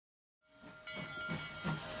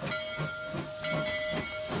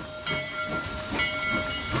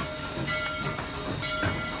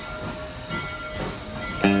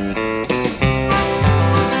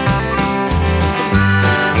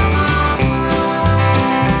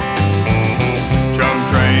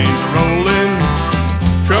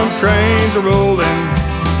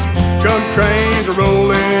trains are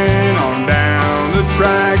rolling on down the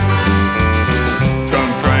track.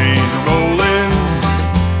 Trump trains are rolling,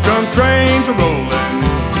 Trump trains are rolling,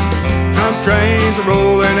 Trump trains are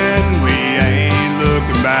rolling, and we ain't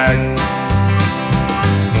looking back.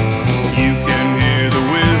 You can hear the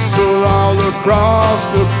whistle all across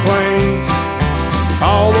the plains,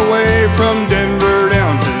 all the way from Denver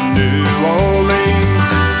down to New Orleans.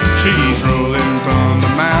 She's rolling from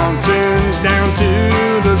the mountains down to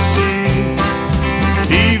the sea,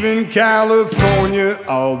 even California,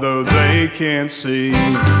 although they can't see.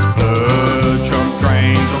 The Trump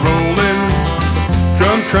trains are rolling,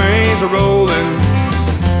 Trump trains are rolling,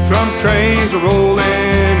 Trump trains are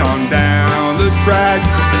rolling on down the track.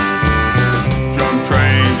 Trump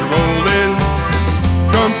trains are rolling,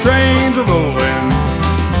 Trump trains are rolling,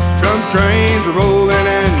 Trump trains are rolling,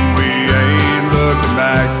 and we ain't looking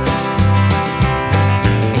back.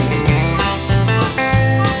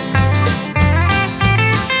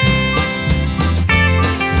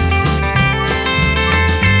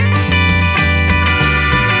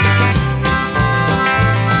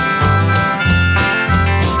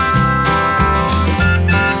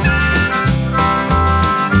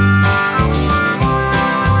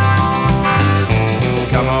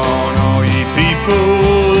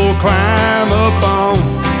 People, climb up on,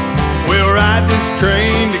 we'll ride this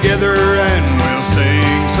train together and we'll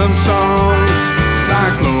sing some songs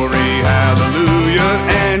like Glory, Hallelujah,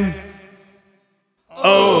 and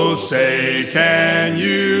oh, say, can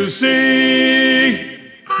you see?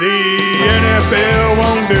 The NFL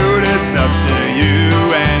won't do it, it's up to you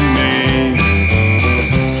and me.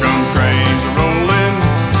 Trump trains are rolling,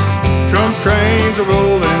 Trump trains are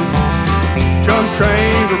rolling, Trump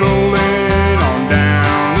trains are rolling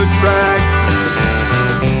down the track.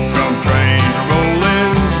 Trump trains are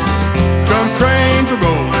rolling, Trump trains are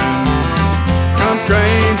rolling, Trump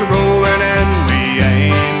trains are rolling, and we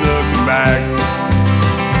ain't looking back.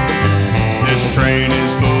 This train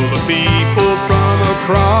is full of people from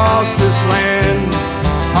across this land,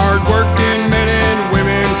 hard-working men and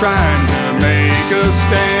women trying to make a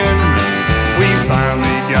stand. We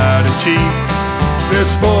finally got a chief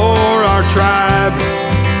that's for our tribe,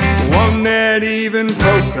 one that even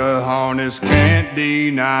Pocahontas can't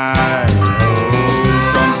deny. Oh,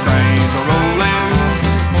 Trump trains are rolling,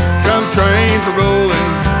 Trump trains are rolling,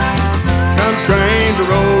 Trump trains are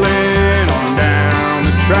rolling.